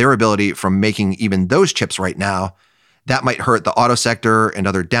stop their ability from making even those chips right now, that might hurt the auto sector and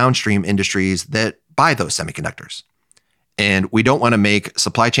other downstream industries that buy those semiconductors? And we don't want to make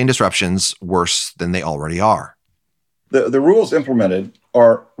supply chain disruptions worse than they already are. The rules implemented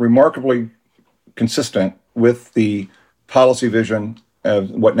are remarkably consistent with the policy vision of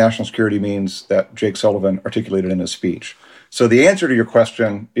what national security means that Jake Sullivan articulated in his speech. So the answer to your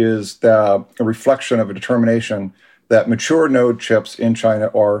question is a reflection of a determination that mature node chips in China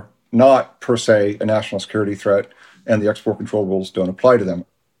are not per se a national security threat, and the export control rules don't apply to them.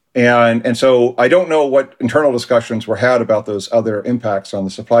 And so I don't know what internal discussions were had about those other impacts on the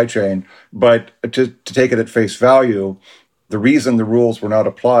supply chain, but to take it at face value, the reason the rules were not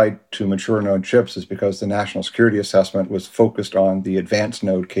applied to mature node chips is because the national security assessment was focused on the advanced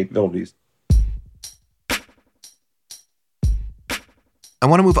node capabilities. I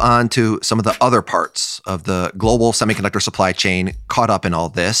want to move on to some of the other parts of the global semiconductor supply chain caught up in all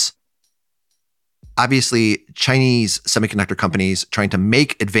this. Obviously, Chinese semiconductor companies trying to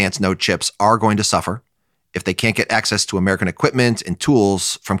make advanced node chips are going to suffer if they can't get access to American equipment and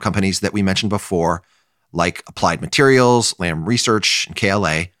tools from companies that we mentioned before, like Applied Materials, Lam Research, and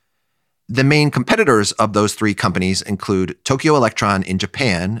KLA. The main competitors of those three companies include Tokyo Electron in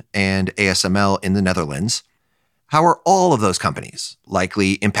Japan and ASML in the Netherlands. How are all of those companies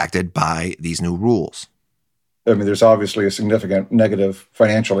likely impacted by these new rules? I mean, there's obviously a significant negative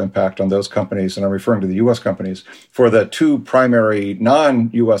financial impact on those companies, and I'm referring to the U.S. companies. For the two primary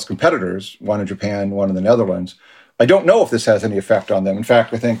non-U.S. competitors, one in Japan, one in the Netherlands, I don't know if this has any effect on them. In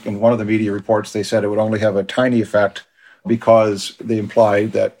fact, I think in one of the media reports, they said it would only have a tiny effect because they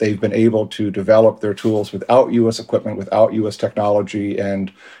implied that they've been able to develop their tools without U.S. equipment, without U.S. technology,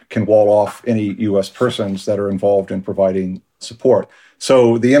 and can wall off any U.S. persons that are involved in providing support.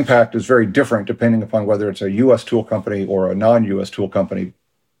 So the impact is very different depending upon whether it's a U.S. tool company or a non-U.S. tool company.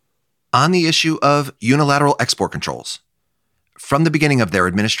 On the issue of unilateral export controls, from the beginning of their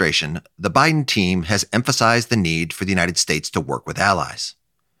administration, the Biden team has emphasized the need for the United States to work with allies.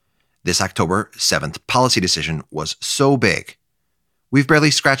 This October 7th policy decision was so big. We've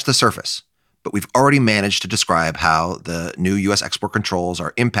barely scratched the surface, but we've already managed to describe how the new U.S. export controls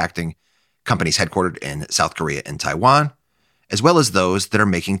are impacting companies headquartered in South Korea and Taiwan, as well as those that are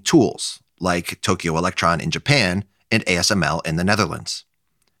making tools, like Tokyo Electron in Japan and ASML in the Netherlands.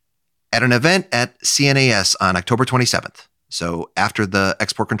 At an event at CNAS on October 27th, so after the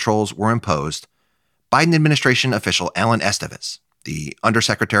export controls were imposed, Biden administration official Alan Estevez, the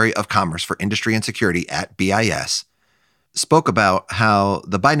Undersecretary of Commerce for Industry and Security at BIS, spoke about how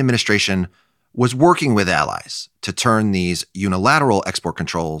the Biden administration was working with allies to turn these unilateral export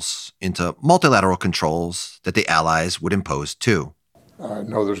controls into multilateral controls that the allies would impose too. I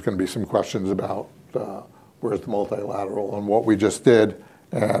know there's going to be some questions about where's the multilateral and what we just did,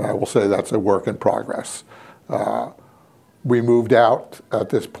 and I will say that's a work in progress. We moved out at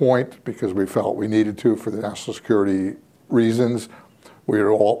this point because we felt we needed to for the national security reasons. We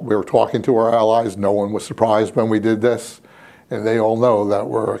were talking to our allies. No one was surprised when we did this. And they all know that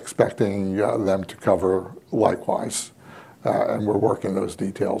we're expecting them to cover likewise. And we're working those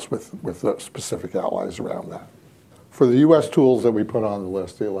details with the specific allies around that. For the U.S. tools that we put on the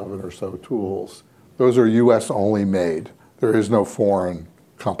list, the 11 or so tools, those are U.S. only made. There is no foreign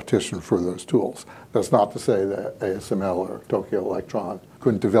competition for those tools. That's not to say that ASML or Tokyo Electron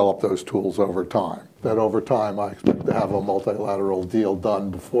couldn't develop those tools over time. That over time, I expect to have a multilateral deal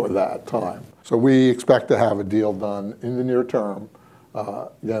done before that time. So we expect to have a deal done in the near term.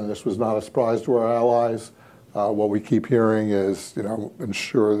 Again, this was not a surprise to our allies. What we keep hearing is,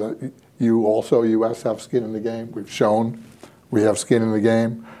 ensure that you also, U.S., have skin in the game. We've shown we have skin in the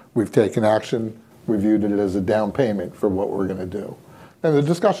game. We've taken action. We viewed it as a down payment for what we're going to do. And the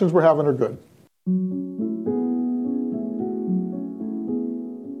discussions we're having are good.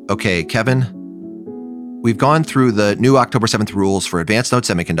 Okay, Kevin, we've gone through the new October 7th rules for advanced node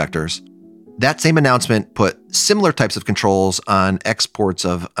semiconductors. That same announcement put similar types of controls on exports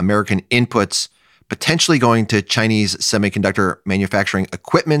of American inputs, potentially going to Chinese semiconductor manufacturing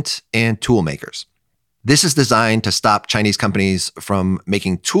equipment and tool makers. This is designed to stop Chinese companies from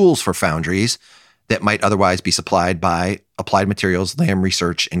making tools for foundries that might otherwise be supplied by Applied Materials, Lam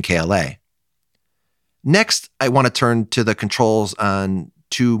Research, and KLA. Next, I want to turn to the controls on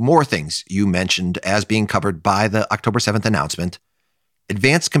two more things you mentioned as being covered by the October 7th announcement: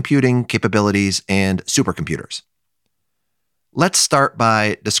 advanced computing capabilities and supercomputers. Let's start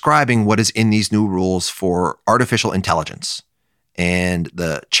by describing what is in these new rules for artificial intelligence and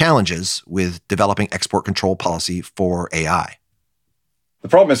the challenges with developing export control policy for AI. The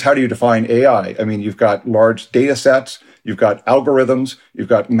problem is, how do you define AI? I mean, you've got large data sets, you've got algorithms, you've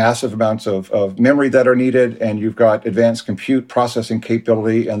got massive amounts of memory that are needed, and you've got advanced compute processing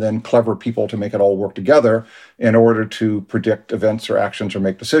capability, and then clever people to make it all work together in order to predict events or actions or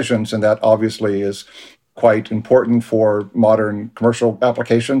make decisions. And that obviously is quite important for modern commercial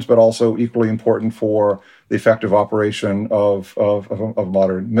applications, but also equally important for the effective operation of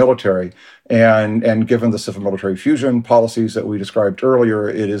modern military. And given the civil military fusion policies that we described earlier,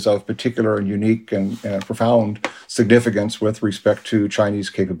 it is of particular and unique and profound significance with respect to Chinese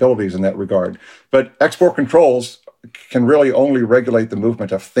capabilities in that regard. But export controls can really only regulate the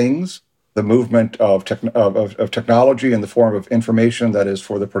movement of things, the movement of technology in the form of information that is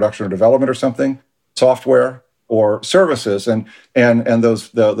for the production or development or something, software or services, and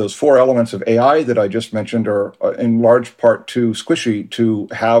those four elements of AI that I just mentioned are in large part too squishy to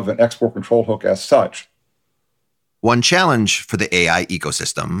have an export control hook as such. One challenge for the AI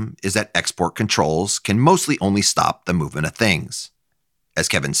ecosystem is that export controls can mostly only stop the movement of things. As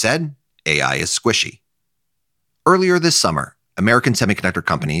Kevin said, AI is squishy. Earlier this summer, American semiconductor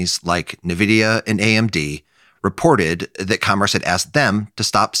companies like NVIDIA and AMD reported that Commerce had asked them to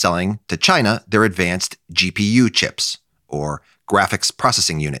stop selling to China their advanced GPU chips, or graphics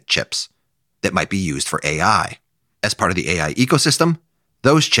processing unit chips, that might be used for AI. As part of the AI ecosystem,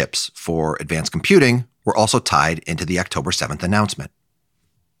 those chips for advanced computing were also tied into the October 7th announcement.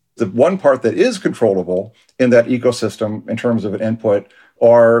 The one part that is controllable in that ecosystem in terms of an input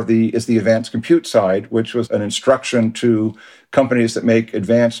is the advanced compute side, which was an instruction to companies that make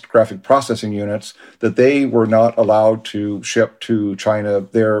advanced graphic processing units that they were not allowed to ship to China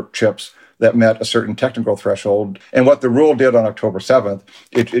their chips that met a certain technical threshold. And what the rule did on October 7th,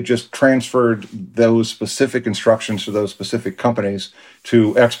 it just transferred those specific instructions to those specific companies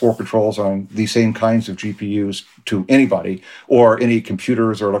to export controls on the same kinds of GPUs to anybody, or any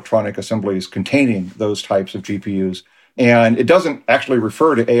computers or electronic assemblies containing those types of GPUs. And it doesn't actually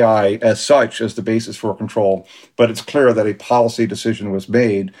refer to AI as such as the basis for control, but it's clear that a policy decision was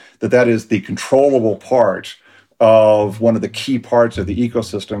made that is the controllable part of one of the key parts of the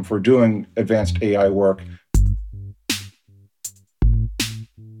ecosystem for doing advanced AI work.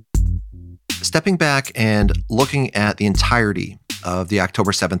 Stepping back and looking at the entirety of the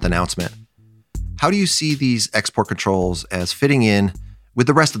October 7th announcement, how do you see these export controls as fitting in with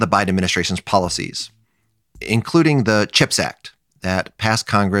the rest of the Biden administration's policies? including the CHIPS Act that passed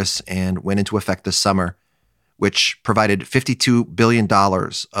Congress and went into effect this summer, which provided $52 billion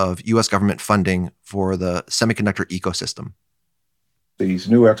of U.S. government funding for the semiconductor ecosystem. These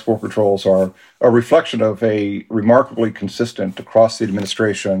new export controls are a reflection of a remarkably consistent across the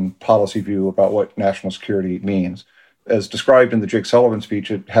administration policy view about what national security means. As described in the Jake Sullivan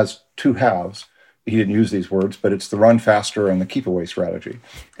speech, it has two halves. He didn't use these words, but it's the run faster and the keep away strategy.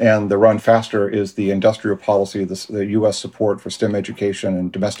 And the run faster is the industrial policy, the U.S. support for STEM education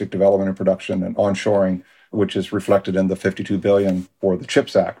and domestic development and production and onshoring, which is reflected in the $52 billion for the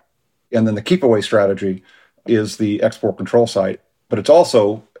CHIPS Act. And then the keep away strategy is the export control side. But it's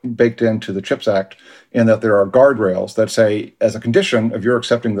also baked into the CHIPS Act in that there are guardrails that say, as a condition of your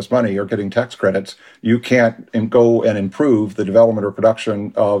accepting this money or getting tax credits, you can't go and improve the development or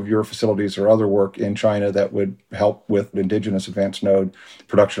production of your facilities or other work in China that would help with indigenous advanced node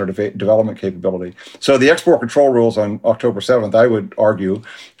production or development capability. So the export control rules on October 7th, I would argue,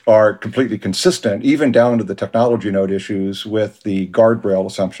 are completely consistent, even down to the technology node issues, with the guardrail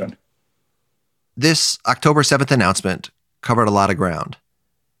assumption. This October 7th announcement covered a lot of ground.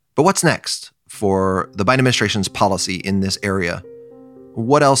 But what's next for the Biden administration's policy in this area?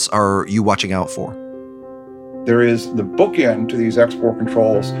 What else are you watching out for? There is the bookend to these export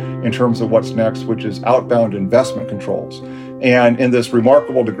controls in terms of what's next, which is outbound investment controls. And in this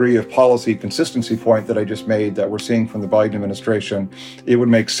remarkable degree of policy consistency point that I just made that we're seeing from the Biden administration, it would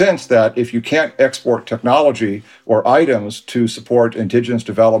make sense that if you can't export technology or items to support indigenous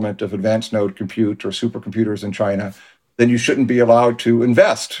development of advanced node compute or supercomputers in China, then you shouldn't be allowed to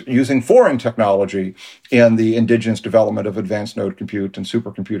invest using foreign technology in the indigenous development of advanced node compute and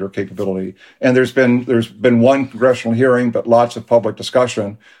supercomputer capability. And there's been one congressional hearing, but lots of public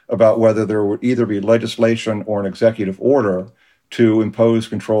discussion about whether there would either be legislation or an executive order to impose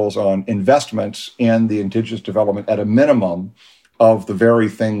controls on investments in the indigenous development at a minimum of the very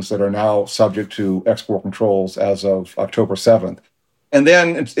things that are now subject to export controls as of October 7th. And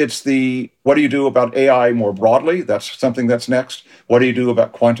then it's the, what do you do about AI more broadly? That's something that's next. What do you do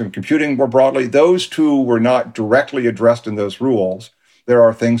about quantum computing more broadly? Those two were not directly addressed in those rules. There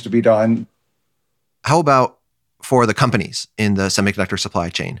are things to be done. How about for the companies in the semiconductor supply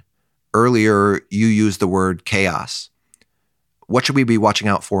chain? Earlier, you used the word chaos. What should we be watching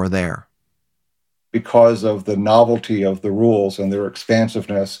out for there? Because of the novelty of the rules and their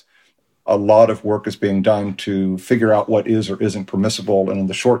expansiveness, a lot of work is being done to figure out what is or isn't permissible. And in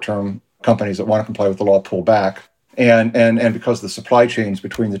the short term, companies that want to comply with the law pull back. And because the supply chains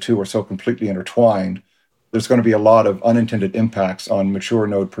between the two are so completely intertwined, there's going to be a lot of unintended impacts on mature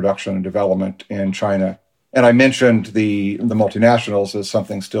node production and development in China. And I mentioned the multinationals as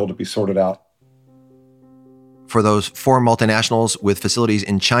something still to be sorted out. For those 4 multinationals with facilities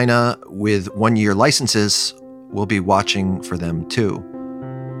in China with 1-year licenses, we'll be watching for them too.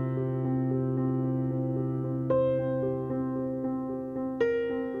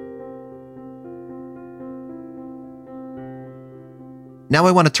 Now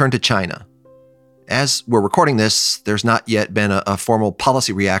I want to turn to China. As we're recording this, there's not yet been a formal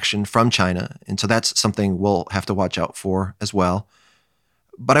policy reaction from China, and so that's something we'll have to watch out for as well.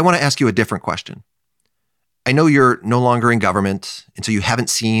 But I want to ask you a different question. I know you're no longer in government, and so you haven't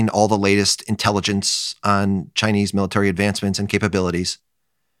seen all the latest intelligence on Chinese military advancements and capabilities.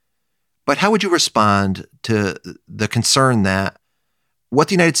 But how would you respond to the concern that what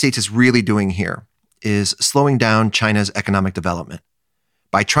the United States is really doing here is slowing down China's economic development?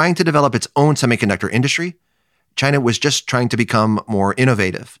 By trying to develop its own semiconductor industry, China was just trying to become more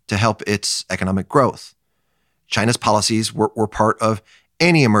innovative to help its economic growth. China's policies were part of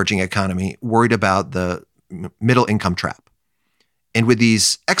any emerging economy worried about the middle income trap. And with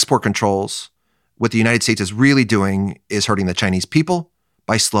these export controls, what the United States is really doing is hurting the Chinese people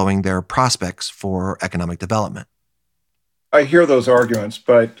by slowing their prospects for economic development. I hear those arguments,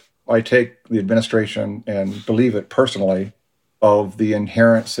 but I take the administration and believe it personally of the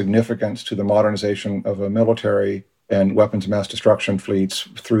inherent significance to the modernization of a military and weapons of mass destruction fleets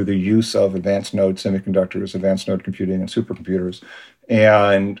through the use of advanced node semiconductors, advanced node computing, and supercomputers.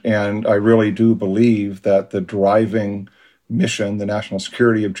 And I really do believe that the driving mission, the national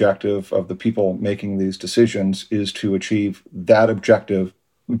security objective of the people making these decisions is to achieve that objective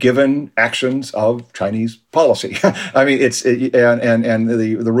given actions of Chinese policy. I mean,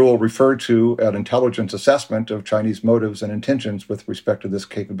 the rule referred to an intelligence assessment of Chinese motives and intentions with respect to this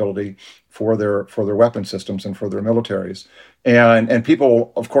capability for their weapon systems and for their militaries. And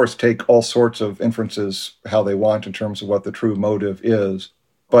people, of course, take all sorts of inferences how they want in terms of what the true motive is.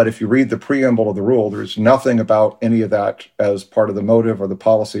 But if you read the preamble of the rule, there's nothing about any of that as part of the motive or the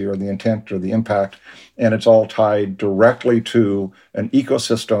policy or the intent or the impact. And it's all tied directly to an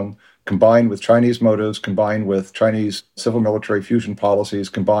ecosystem combined with Chinese motives, combined with Chinese civil military fusion policies,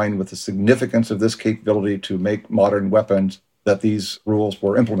 combined with the significance of this capability to make modern weapons, that these rules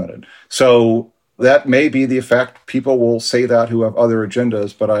were implemented. So that may be the effect. People will say that who have other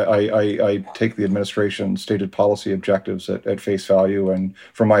agendas, but I take the administration's stated policy objectives at face value. And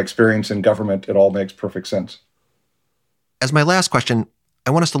from my experience in government, it all makes perfect sense. As my last question,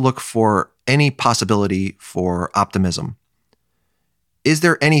 I want us to look for any possibility for optimism. Is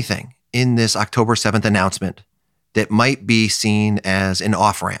there anything in this October 7th announcement that might be seen as an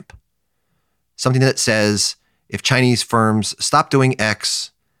off-ramp? Something that says if Chinese firms stop doing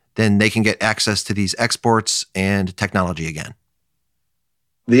X, then they can get access to these exports and technology again.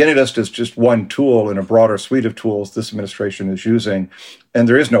 The anti-list is just one tool in a broader suite of tools this administration is using, and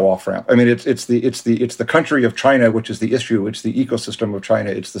there is no off-ramp. I mean, it's the country of China, which is the issue. It's the ecosystem of China.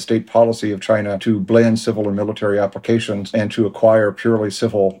 It's the state policy of China to blend civil and military applications and to acquire purely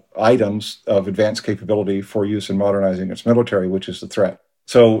civil items of advanced capability for use in modernizing its military, which is the threat.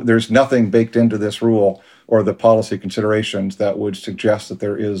 So there's nothing baked into this rule or the policy considerations that would suggest that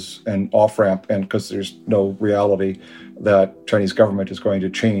there is an off-ramp, and because there's no reality that Chinese government is going to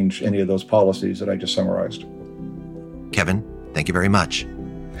change any of those policies that I just summarized. Kevin, thank you very much.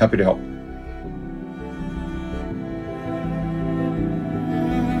 Happy to help.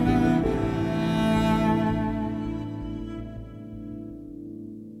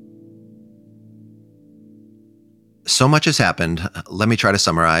 So much has happened. Let me try to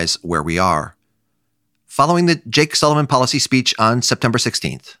summarize where we are. Following the Jake Sullivan policy speech on September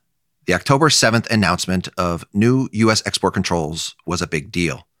 16th, the October 7th announcement of new U.S. export controls was a big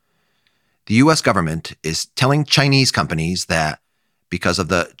deal. The U.S. government is telling Chinese companies that because of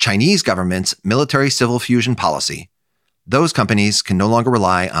the Chinese government's military-civil fusion policy, those companies can no longer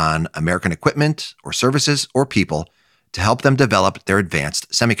rely on American equipment or services or people to help them develop their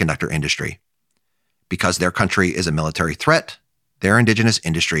advanced semiconductor industry. Because their country is a military threat, their indigenous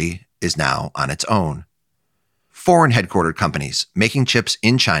industry is now on its own. Foreign headquartered companies making chips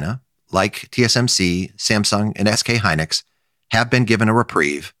in China, like TSMC, Samsung, and SK Hynix, have been given a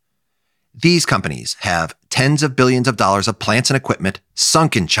reprieve. These companies have tens of billions of dollars of plants and equipment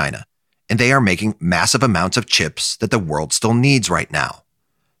sunk in China, and they are making massive amounts of chips that the world still needs right now.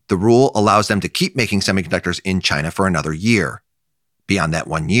 The rule allows them to keep making semiconductors in China for another year. Beyond that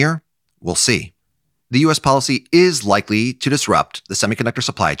 1 year, we'll see. The U.S. policy is likely to disrupt the semiconductor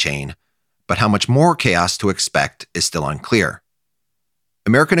supply chain, but how much more chaos to expect is still unclear.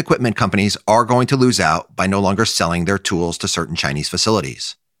 American equipment companies are going to lose out by no longer selling their tools to certain Chinese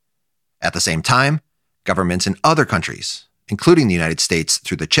facilities. At the same time, governments in other countries, including the United States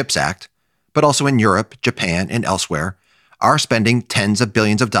through the CHIPS Act, but also in Europe, Japan, and elsewhere, are spending tens of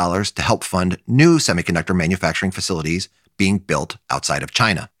billions of dollars to help fund new semiconductor manufacturing facilities being built outside of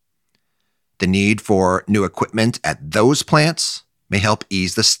China. The need for new equipment at those plants may help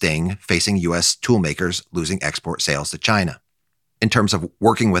ease the sting facing U.S. toolmakers losing export sales to China. In terms of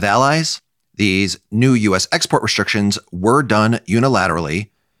working with allies, these new U.S. export restrictions were done unilaterally.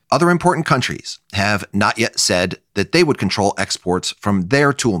 Other important countries have not yet said that they would control exports from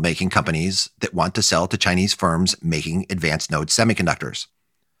their tool-making companies that want to sell to Chinese firms making advanced node semiconductors.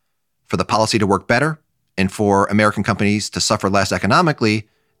 For the policy to work better, and for American companies to suffer less economically,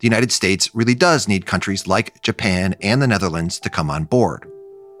 the United States really does need countries like Japan and the Netherlands to come on board.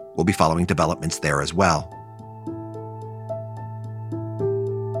 We'll be following developments there as well.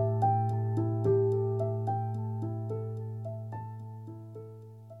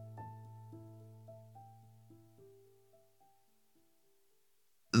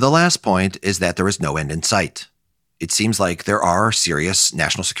 The last point is that there is no end in sight. It seems like there are serious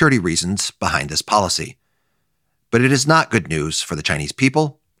national security reasons behind this policy. But it is not good news for the Chinese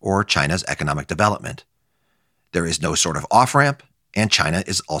people or China's economic development. There is no sort of off-ramp, and China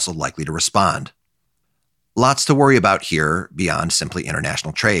is also likely to respond. Lots to worry about here beyond simply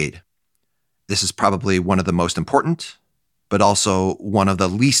international trade. This is probably one of the most important, but also one of the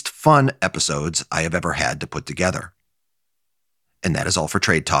least fun episodes I have ever had to put together. And that is all for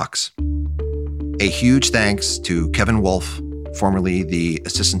Trade Talks. A huge thanks to Kevin Wolf, formerly the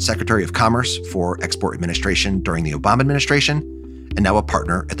Assistant Secretary of Commerce for Export Administration during the Obama administration, and now a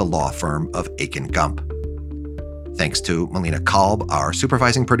partner at the law firm of Aiken Gump. Thanks to Melina Kalb, our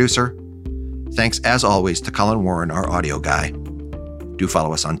supervising producer. Thanks, as always, to Colin Warren, our audio guy. Do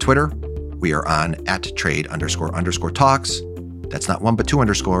follow us on Twitter. We are on @trade__talks. That's not one, but two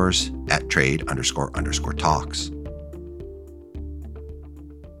underscores, @trade__talks.